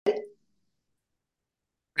Okay,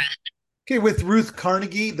 with Ruth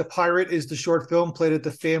Carnegie, The Pirate is the short film played at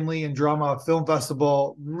the Family and Drama Film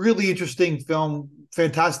Festival. Really interesting film,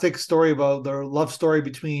 fantastic story about their love story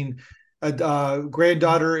between a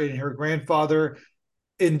granddaughter and her grandfather,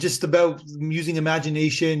 and just about using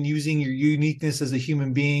imagination, using your uniqueness as a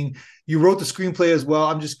human being. You wrote the screenplay as well.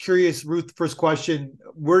 I'm just curious, Ruth, first question,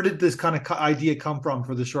 where did this kind of idea come from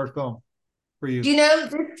for the short film for you?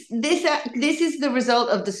 This is the result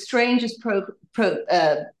of the strangest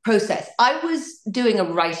process. I was doing a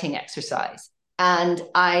writing exercise, and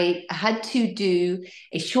I had to do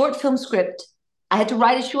a short film script. I had to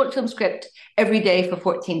write a short film script every day for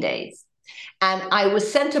 14 days. And I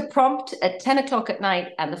was sent a prompt at 10 o'clock at night,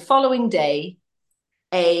 and the following day,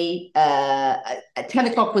 at 10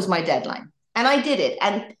 o'clock was my deadline. And I did it.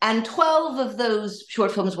 And 12 of those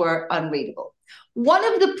short films were unreadable. One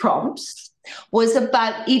of the prompts was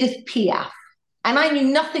about Edith Piaf. And I knew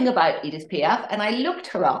nothing about Edith Piaf. And I looked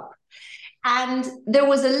her up. And there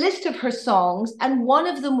was a list of her songs, and one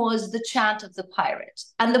of them was The Chant of the Pirate.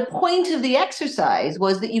 And the point of the exercise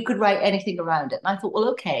was that you could write anything around it. And I thought, well,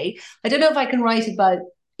 okay, I don't know if I can write about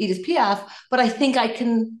Edith Piaf, but I think I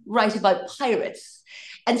can write about pirates.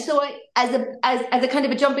 And so as a kind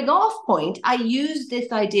of a jumping off point, I used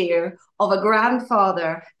this idea of a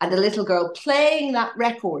grandfather and a little girl playing that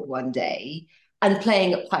record one day and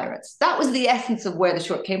playing at pirates. That was the essence of where the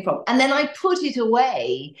short came from. And then I put it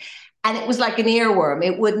away, and it was like an earworm.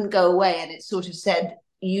 It wouldn't go away. And it sort of said,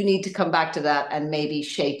 you need to come back to that and maybe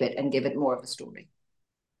shape it and give it more of a story.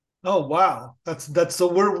 Oh wow, that's so.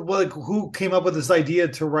 Where like who came up with this idea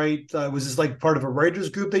to write? Was this like part of a writers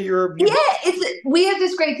group that you? Yeah, we have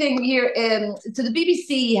this great thing here. So the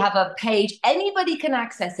BBC have a page. Anybody can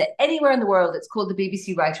access it anywhere in the world. It's called the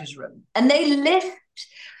BBC Writers Room, and they list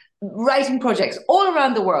writing projects all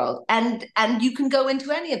around the world, and you can go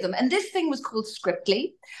into any of them. And this thing was called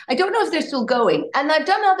Scriptly. I don't know if they're still going, and I've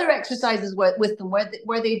done other exercises with them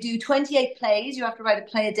where they do 28 plays. You have to write a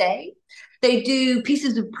play a day. They do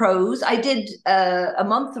pieces of prose. I did a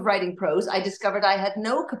month of writing prose. I discovered I had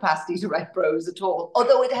no capacity to write prose at all,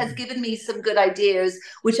 although it has given me some good ideas,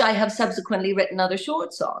 which I have subsequently written other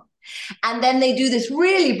shorts on. And then they do this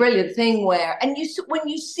really brilliant thing where, and when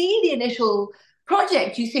you see the initial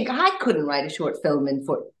project, you think, I couldn't write a short film in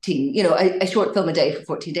 14, a short film a day for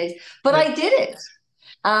 14 days, but I did it.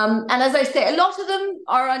 And as I say, a lot of them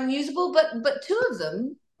are unusable, but two of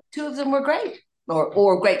them were great,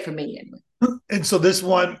 or great for me anyway. And so this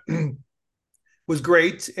one was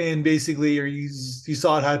great, and basically, or you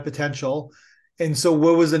saw it had potential. And so,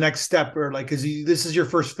 what was the next step, or like, because this is your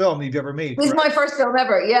first film you've ever made? This is Correct? my first film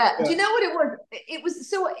ever. Yeah. Do you know what it was? It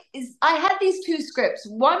was I had these two scripts.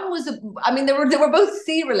 One was they were both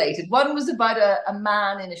sea related. One was about a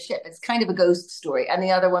man in a ship. It's kind of a ghost story, and the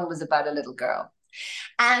other one was about a little girl.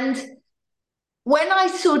 And when I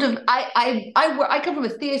sort of I come from a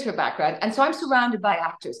theater background, and so I'm surrounded by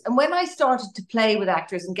actors. And when I started to play with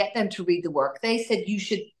actors and get them to read the work, they said you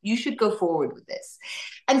should go forward with this.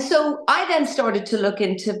 And so I then started to look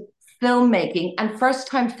into filmmaking and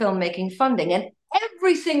first-time filmmaking funding, and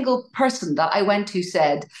every single person that I went to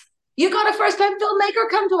said, "You got a first-time filmmaker?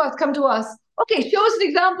 Come to us, come to us. Okay, show us an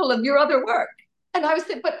example of your other work." And I was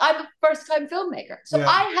saying, "But I'm a first-time filmmaker." So Yeah.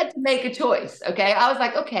 I had to make a choice. Okay, I was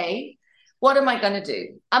like, okay, what am I going to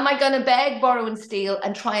do? Am I going to beg, borrow, and steal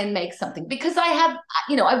and try and make something? Because I've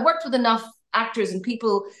worked with enough actors and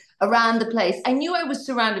people around the place. I knew I was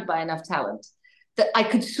surrounded by enough talent that I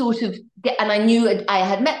could sort of get, and I knew I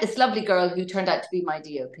had met this lovely girl who turned out to be my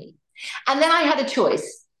DOP. And then I had a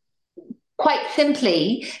choice. Quite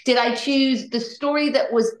simply, did I choose the story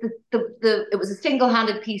that was it was a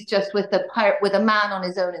single-handed piece just with a pirate, with a man on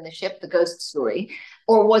his own in the ship, the ghost story,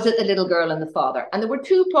 or was it the little girl and the father? And there were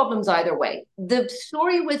two problems either way. The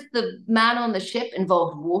story with the man on the ship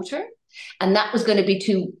involved water, and that was going to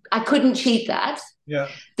be I couldn't cheat that. Yeah.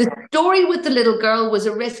 The story with the little girl was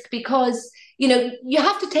a risk because, you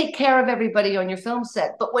have to take care of everybody on your film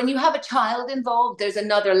set. But when you have a child involved, there's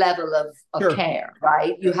another level of Sure. care,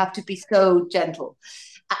 right? You have to be so gentle.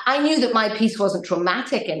 I knew that my piece wasn't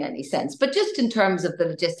traumatic in any sense, but just in terms of the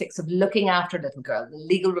logistics of looking after a little girl, the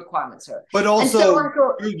legal requirements are. But And so also, I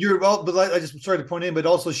thought, you're well. But I just sorry to point in, but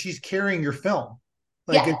also she's carrying your film.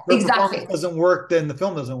 Like yeah, if her performance exactly. doesn't work, then the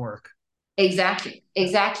film doesn't work. Exactly,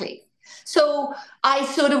 exactly. So I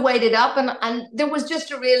sort of weighed it up, and there was just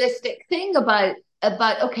a realistic thing about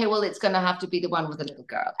okay, well, it's going to have to be the one with the little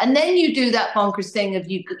girl, and then you do that bonkers thing of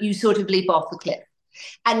you sort of leap off the cliff,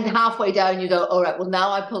 and halfway down you go, all right, well,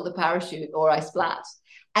 now I pull the parachute or I splat,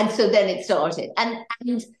 and so then it started,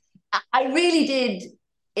 and I really did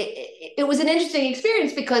it was an interesting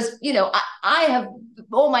experience because, you know, I have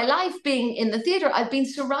all my life being in the theater, I've been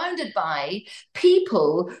surrounded by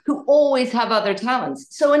people who always have other talents.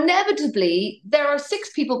 So inevitably, there are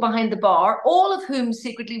 6 people behind the bar, all of whom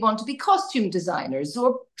secretly want to be costume designers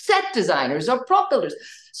or set designers or prop builders.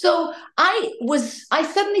 So I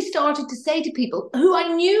suddenly started to say to people who I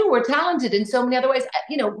knew were talented in so many other ways,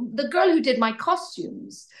 you know, the girl who did my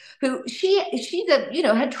costumes, who you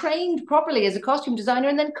know, had trained properly as a costume designer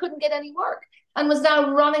and then couldn't get any work and was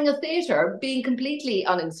now running a theater, being completely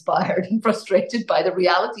uninspired and frustrated by the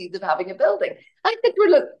realities of having a building. I said to her,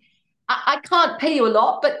 look, I can't pay you a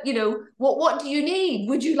lot, but you know, what do you need?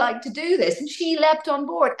 Would you like to do this? And she leapt on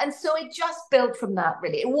board. And so it just built from that,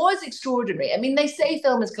 really. It was extraordinary. I mean, they say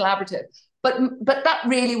film is collaborative, but that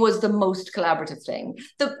really was the most collaborative thing.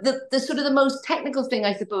 The sort of the most technical thing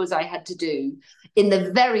I suppose I had to do in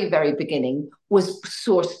the very, very beginning was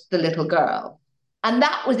source the little girl. And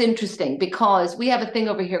that was interesting because we have a thing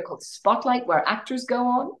over here called Spotlight where actors go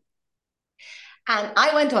on. And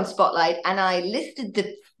I went on Spotlight and I listed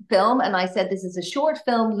the film and I said, this is a short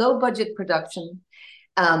film, low budget production.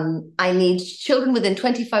 I need children within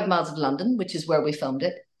 25 miles of London, which is where we filmed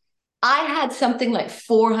it. I had something like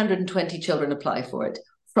 420 children apply for it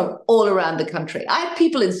from all around the country. I had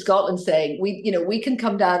people in Scotland saying, we can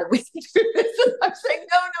come down and we can do this. And I'm saying,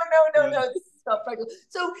 no, this is not practical.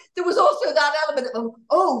 So there was also that element of,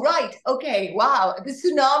 oh, right, okay, wow, the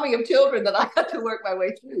tsunami of children that I had to work my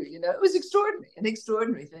way through, you know, it was extraordinary, an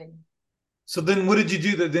extraordinary thing. So then what did you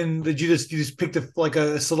do? Then did you just pick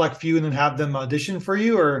a select few and then have them audition for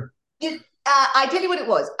you, or? I tell you what it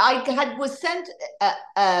was. Was sent.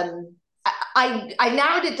 I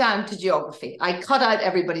narrowed it down to geography. I cut out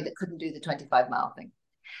everybody that couldn't do the 25-mile thing.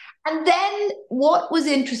 And then what was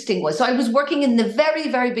interesting was, so I was working in the very,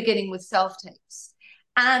 very beginning with self-tapes.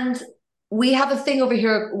 And we have a thing over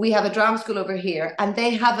here. We have a drama school over here, and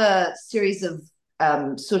they have a series of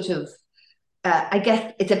I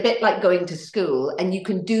guess it's a bit like going to school, and you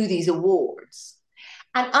can do these awards.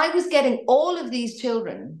 And I was getting all of these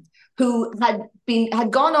children who had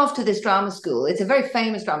gone off to this drama school. It's a very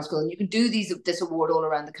famous drama school, and you can do this award all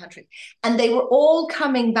around the country. And they were all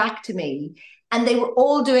coming back to me, and they were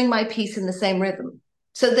all doing my piece in the same rhythm.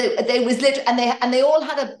 So they was literally, and they all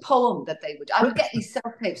had a poem that I would get these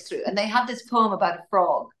self tapes through, and they had this poem about a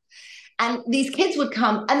frog, and these kids would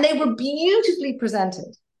come, and they were beautifully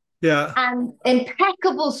presented. Yeah. And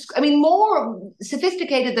impeccable, I mean, more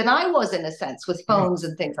sophisticated than I was in a sense with phones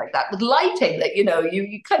and things like that, with lighting that, you know,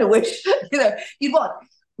 you kind of wish, you know, you'd want.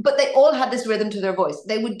 But they all had this rhythm to their voice.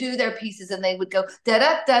 They would do their pieces and they would go da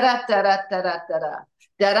da da da da da da da da.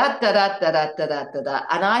 Da da da da da da da da da da.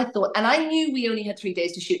 And I thought, and I knew we only had 3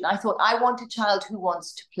 days to shoot. And I thought, I want a child who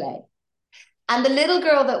wants to play. And the little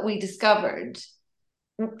girl that we discovered,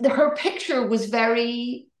 her picture was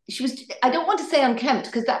she was, I don't want to say unkempt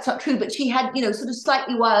because that's not true, but she had, you know, sort of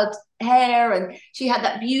slightly wild hair and she had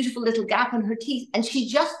that beautiful little gap in her teeth and she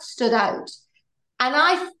just stood out. And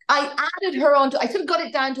I added her onto, I sort of got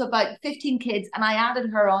it down to about 15 kids and I added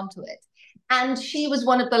her onto it. And she was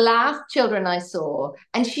one of the last children I saw.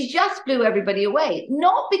 And she just blew everybody away,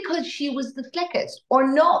 not because she was the slickest or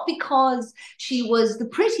not because she was the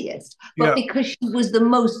prettiest, but because she was the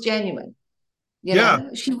most genuine. You know,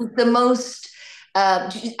 she was the most,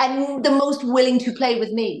 and the most willing to play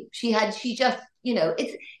with me. She just, you know,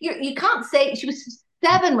 you can't say, she was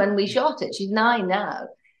 7 when we shot it. She's 9 now.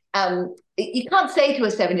 You can't say to a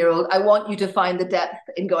 7-year-old, I want you to find the depth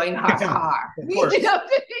in going har har. You know what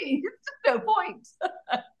I mean? There's no point.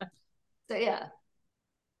 So yeah.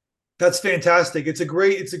 That's fantastic. It's a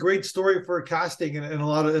great story for casting in a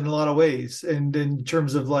lot of ways. And in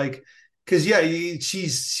terms of like, because she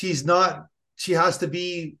has to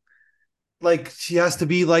be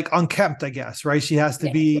like unkempt, I guess, right? She has to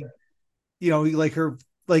be, you know, like her,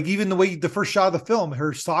 like even the way the first shot of the film,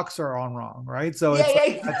 her socks are on wrong, right? So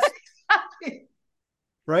exactly.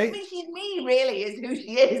 Right. I mean, she's me, really, is who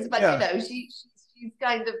she is, but you know, she's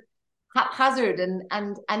kind of haphazard, and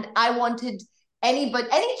I wanted any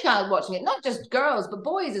child watching it, not just girls but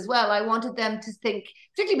boys as well. I wanted them to think,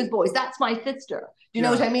 particularly with boys, that's my sister. Do you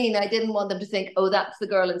know what I mean? I didn't want them to think, oh, that's the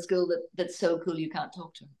girl in school that's so cool you can't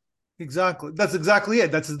talk to her. Exactly. That's exactly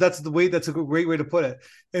it. That's a great way to put it.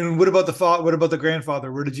 And what about the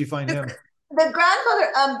grandfather? Where did you find him? The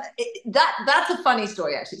grandfather, that's a funny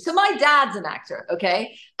story, actually. So my dad's an actor,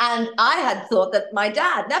 okay? And I had thought that my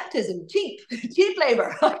dad, nepotism, cheap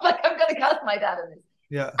labor. Like, I'm going to cast my dad in this.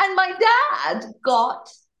 Yeah. And my dad got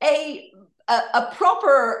a a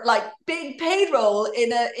proper like big paid role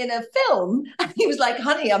in a film, and he was like,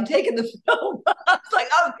 "Honey, I'm taking the film." I was like,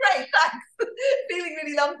 "Oh, great, thanks." Feeling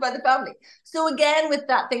really loved by the family. So again, with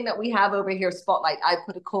that thing that we have over here, Spotlight, I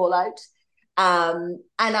put a call out, and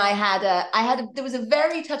there was a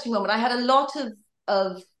very touching moment. I had a lot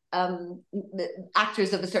of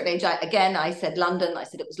actors of a certain age. I said London. I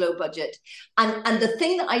said it was low budget, and the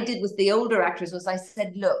thing that I did with the older actors was I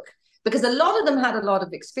said, look, because a lot of them had a lot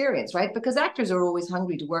of experience, right? Because actors are always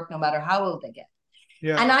hungry to work no matter how old they get.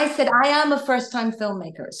 Yeah. And I said, I am a first-time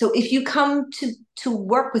filmmaker. So if you come to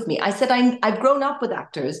work with me, I said, I've grown up with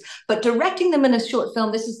actors, but directing them in a short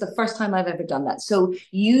film, this is the first time I've ever done that. So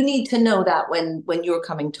you need to know that when you're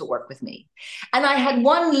coming to work with me. And I had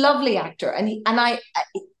one lovely actor,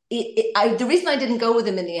 the reason I didn't go with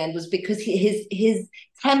him in the end was because his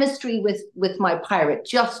chemistry with my pirate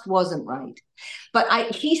just wasn't right.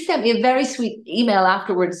 But he sent me a very sweet email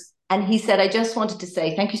afterwards, and he said, I just wanted to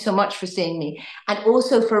say thank you so much for seeing me, and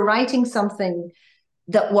also for writing something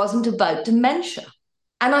that wasn't about dementia.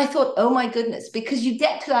 And I thought, oh my goodness, because you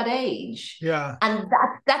get to that age, Yeah. and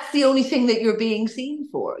that's the only thing that you're being seen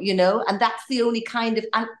for, and that's the only kind of,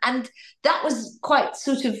 and that was quite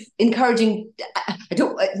sort of encouraging. I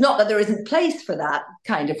don't, not that there isn't place for that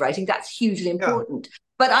kind of writing. That's hugely Yeah. important.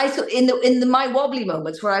 But my wobbly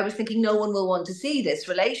moments where I was thinking no one will want to see this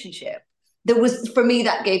relationship, there was, for me,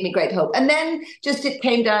 that gave me great hope. And then just it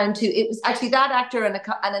came down to, it was actually that actor and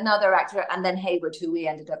another actor, and then Hayward, who we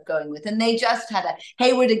ended up going with. And they just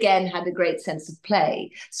Hayward again had a great sense of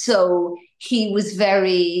play. So he was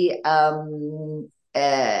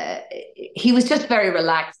he was just very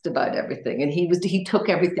relaxed about everything. And he took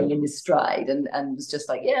everything in his stride and was just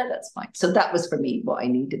like, yeah, that's fine. So that was for me what I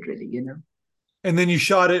needed, really. And then you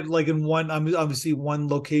shot it like in obviously one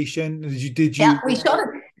location. Did you? Yeah, we shot it.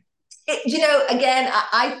 Again,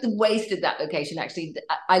 I wasted that location. Actually,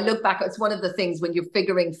 I look back, it's one of the things when you're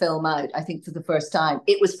figuring film out, I think for the first time,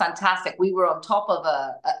 it was fantastic. We were on top of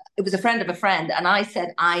it was a friend of a friend. And I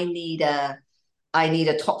said, I need a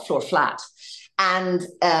top floor flat. And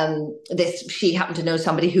she happened to know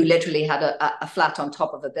somebody who literally had a flat on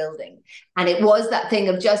top of a building. And it was that thing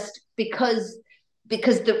of just because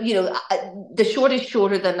the short is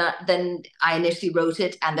shorter than I initially wrote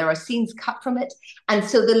it, and there are scenes cut from it, and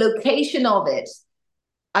so the location of it,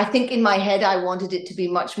 I think in my head I wanted it to be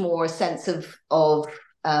much more a sense of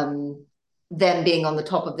them being on the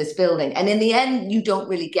top of this building, and in the end you don't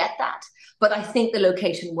really get that. But I think the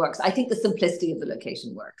location works. I think the simplicity of the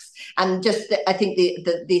location works. And just, I think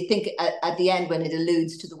at the end, when it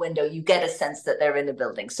alludes to the window, you get a sense that they're in a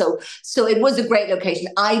building. So it was a great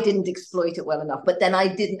location. I didn't exploit it well enough, but then I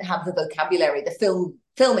didn't have the vocabulary, the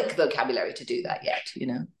filmic vocabulary to do that yet,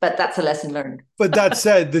 but that's a lesson learned. But that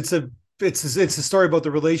said, it's a story about the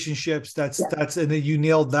relationships. That's and you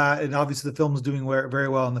nailed that. And obviously the film is doing very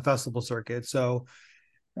well on the festival circuit. So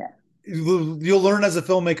you'll learn as a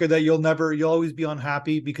filmmaker that you'll always be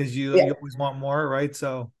unhappy because you always want more, right?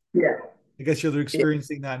 So I guess you're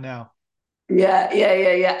experiencing that now. Yeah.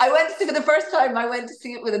 For the first time, I went to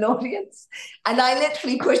see it with an audience, and I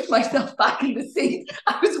literally pushed myself back in the seat.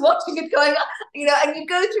 I was watching it going, and you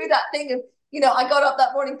go through that thing of, I got up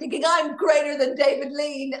that morning thinking I'm greater than David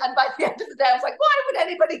Lean, and by the end of the day, I was like, why would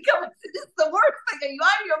anybody come and see this? Is the worst thing. Are you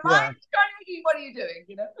out of your mind, Carnegie? What are you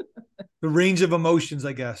doing? The range of emotions,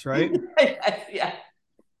 I guess, right? Yeah.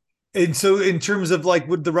 And so, in terms of like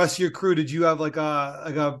with the rest of your crew, did you have like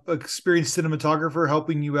a experienced cinematographer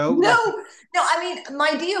helping you out? No. I mean,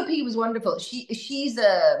 my DOP was wonderful. She's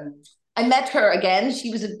I met her again.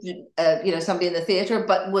 She was somebody in the theater,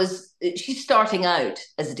 but she's starting out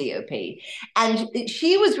as a DOP, and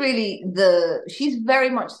she was really she's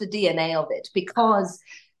very much the DNA of it, because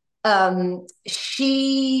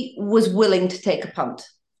she was willing to take a punt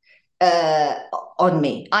on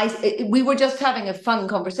me. We were just having a fun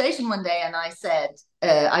conversation one day, and I said,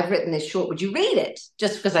 I've written this short, would you read it?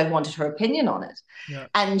 Just because I wanted her opinion on it. Yeah.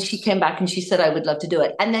 And she came back and she said, I would love to do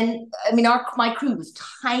it. And then, I mean, my crew was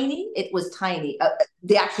tiny. It was tiny,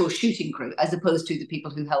 the actual shooting crew, as opposed to the people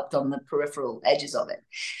who helped on the peripheral edges of it.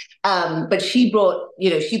 But she brought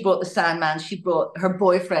the sound man. She brought her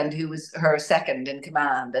boyfriend, who was her second in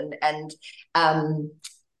command. And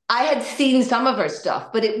I had seen some of her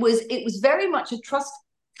stuff, but it was very much a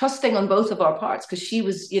trusting on both of our parts, because she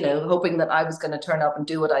was, hoping that I was going to turn up and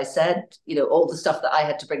do what I said, all the stuff that I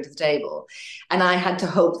had to bring to the table. And I had to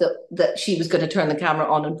hope that she was going to turn the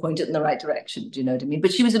camera on and point it in the right direction. Do you know what I mean?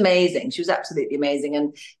 But she was amazing. She was absolutely amazing.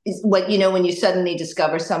 And when you suddenly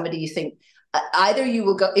discover somebody, you think, either you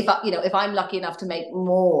will go, if I, if I'm lucky enough to make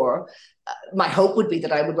more, my hope would be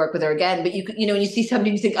that I would work with her again. But when you see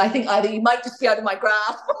somebody, you think, I think either you might just be out of my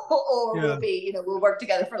grasp, or Yeah. we'll work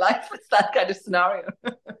together for life. It's that kind of scenario.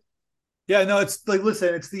 Yeah, no, it's like,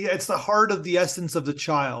 listen, it's the heart of the essence of the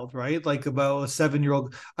child, right? Like about a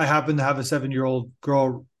 7-year-old. I happen to have a 7-year-old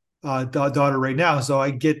girl daughter right now, so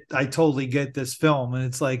I totally get this film, and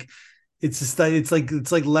it's like, it's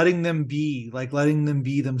like letting them be, like letting them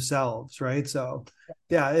be themselves, right? So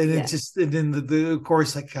yeah, and Yeah, it's just, and then the of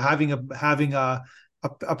course, like having a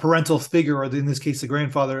parental figure, or in this case the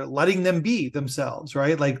grandfather, letting them be themselves,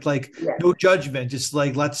 right? Like yeah, no judgment, just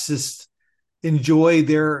like, let's just enjoy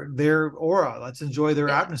their aura, let's enjoy their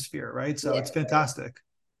yeah, atmosphere, right? So yeah, it's fantastic.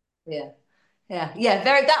 yeah. Yeah.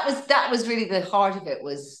 Very. That was really the heart of it.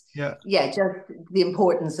 Was, Yeah, yeah, just the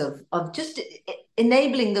importance of just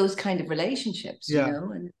enabling those kind of relationships, yeah.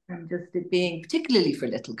 and just it being, particularly for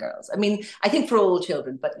little girls. I mean, I think for all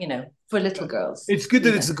children, but for little girls, It's good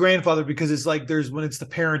that it's the grandfather, because it's like, there's, when it's the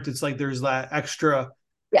parent, it's like there's that extra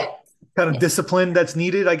Yeah, kind of yeah, discipline that's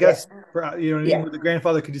needed, I yeah, guess. You know what I mean? yeah. Where the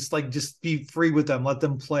grandfather could just be free with them, let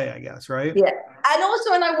them play, I guess, right? Yeah.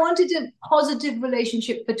 And I wanted a positive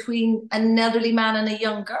relationship between an elderly man and a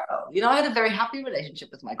young girl. I had a very happy relationship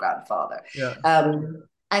with my grandfather. Yeah,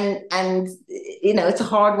 And it's a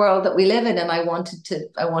hard world that we live in, and I wanted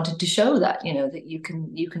to show that, that you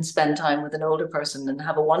can spend time with an older person and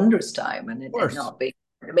have a wondrous time, and of it course. not be.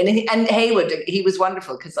 I mean, and Haywood, he was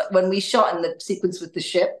wonderful, because like, when we shot in the sequence with the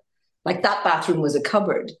ship, like, that bathroom was a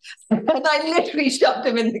cupboard, and I literally shoved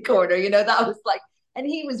him in the corner. That was like, and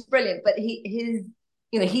he was brilliant. But he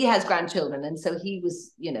has grandchildren, and so he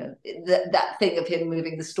was, that thing of him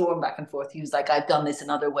moving the storm back and forth. He was like, I've done this in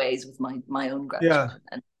other ways with my own Yeah.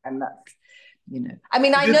 grandchildren, and that's, I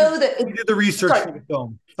mean, He I did the, know that. he did the research Sorry, for the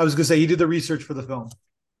film. I was gonna say, he did the research for the film.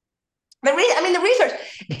 I mean, the research.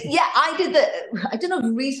 Yeah, I did the. I don't know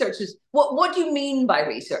if research is. What do you mean by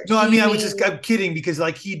research? No, Do I mean, you mean? I'm kidding, because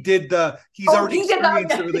like he's Oh, already he did that.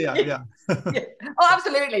 experienced Yeah. it. Really, yeah, yeah. Yeah. Oh,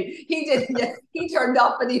 absolutely. He did. Yeah. He turned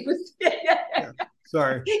up, and he was. Yeah.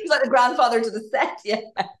 Sorry. He's like the grandfather to the set.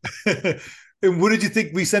 Yeah. And what did you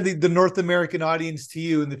think? We sent the North American audience to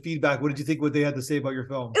you, and the feedback. What did you think? What they had to say about your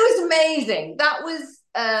film? It was amazing. That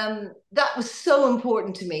was so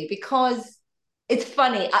important to me, because it's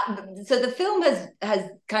funny. So the film has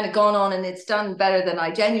kind of gone on, and it's done better than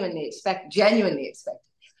I genuinely expected.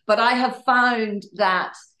 But I have found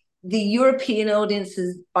that the European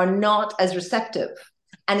audiences are not as receptive,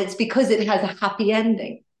 and it's because it has a happy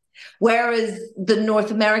ending. Whereas the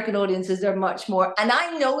North American audiences are much more, and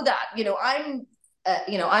I know that,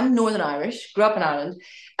 I'm Northern Irish, grew up in Ireland,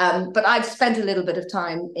 but I've spent a little bit of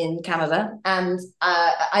time in Canada, and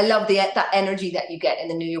I love that energy that you get in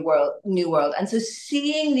the New World. And so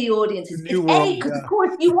seeing the audiences, New it's World, because of yeah,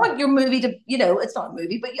 course you want your movie to, it's not a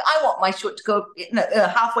movie, but I want my short to go,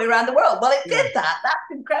 halfway around the world. Well, it yeah. did that.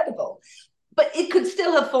 That's incredible. But it could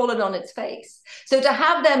still have fallen on its face. So to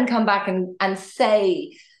have them come back and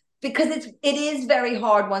say, because it is very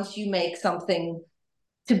hard once you make something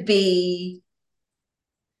to be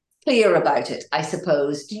clear about it, I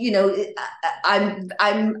suppose.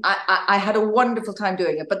 I had a wonderful time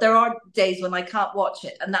doing it, but there are days when I can't watch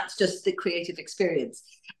it, and that's just the creative experience.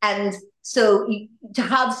 And so to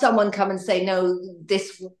have someone come and say, no,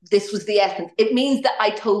 this was the essence, it means that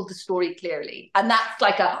I told the story clearly. And that's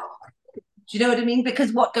like do you know what I mean?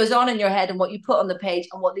 Because what goes on in your head and what you put on the page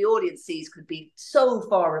and what the audience sees could be so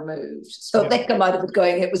far removed. So Yeah. they come out of it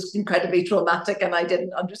going, it was incredibly traumatic and I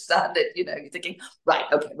didn't understand it. You're thinking, right,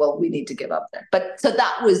 okay, well, we need to give up there. But so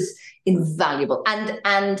that was invaluable.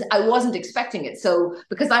 And I wasn't expecting it. So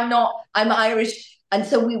because I'm Irish, and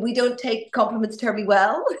so we don't take compliments terribly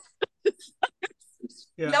well. It's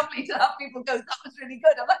Yeah. lovely to have people go, that was really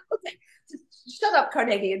good. I'm like, okay, just shut up,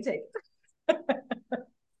 Carnegie, and take it.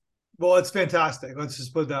 Well, it's fantastic. Let's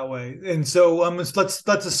just put it that way. And so let's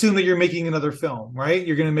assume that you're making another film, right?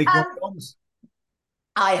 You're going to make more films.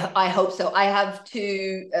 I hope so. I have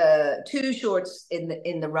two shorts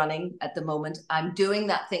in the running at the moment. I'm doing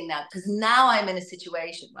that thing now, because now I'm in a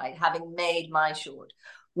situation, right, having made my short,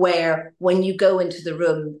 where when you go into the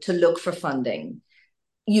room to look for funding,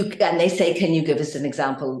 and they say, can you give us an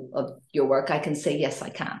example of your work? I can say, yes, I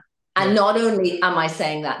can. And not only am I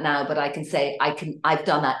saying that now, but I can say I've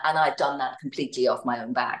done that, and I've done that completely off my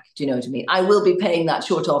own back. Do you know what I mean? I will be paying that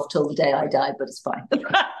short off till the day I die, but it's fine.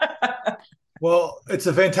 Well, it's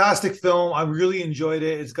a fantastic film. I really enjoyed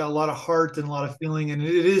it. It's got a lot of heart and a lot of feeling, and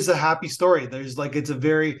it is a happy story. There's like,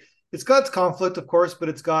 it's got conflict, of course, but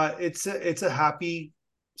it's a happy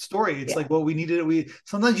story. It's like what we needed.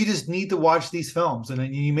 Sometimes you just need to watch these films, and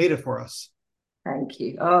then you made it for us. Thank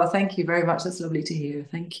you. Oh, thank you very much. That's lovely to hear.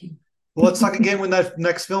 Thank you. Well, let's talk again when that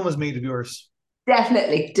next film is made of yours.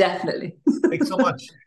 Definitely, definitely. Thanks so much.